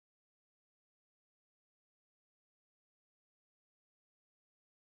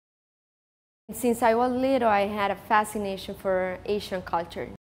Since I was little, I had a fascination for Asian culture.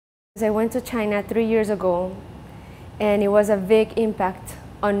 I went to China 3 years ago, and it was a big impact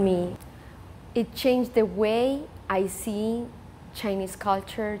on me. It changed the way I see Chinese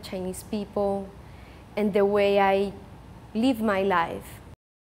culture, Chinese people, and the way I live my life.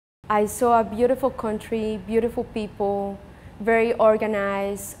 I saw a beautiful country, beautiful people, very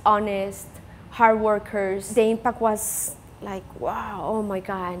organized, honest, hard workers. The impact was like, wow, oh my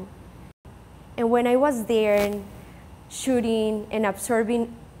God. And when I was there shooting and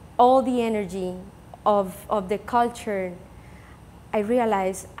absorbing all the energy of the culture, I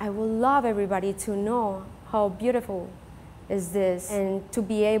realized I would love everybody to know how beautiful is this, and to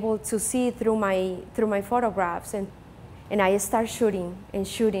be able to see through my photographs. And I start shooting and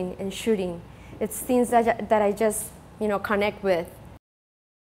shooting and shooting. It's things that I just connect with.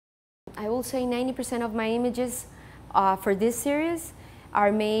 I will say 90% of my images for this series are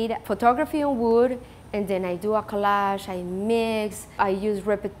made photography on wood, and then I do a collage, I mix, I use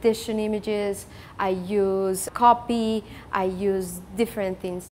repetition images, I use copy, I use different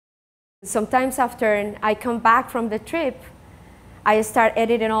things. Sometimes after I come back from the trip, I start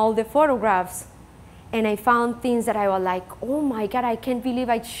editing all the photographs, and I found things that I was like, oh my God, I can't believe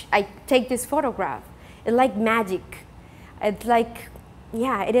I take this photograph. It's like magic. It's like,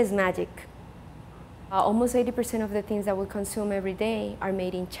 yeah, it is magic. Almost 80% of the things that we consume every day are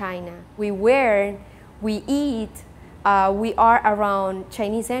made in China. We wear, we eat, we are around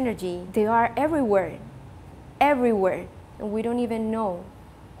Chinese energy. They are everywhere, everywhere, and we don't even know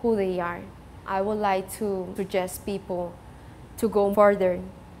who they are. I would like to suggest people to go further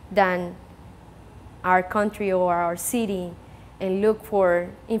than our country or our city and look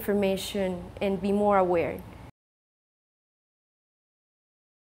for information and be more aware.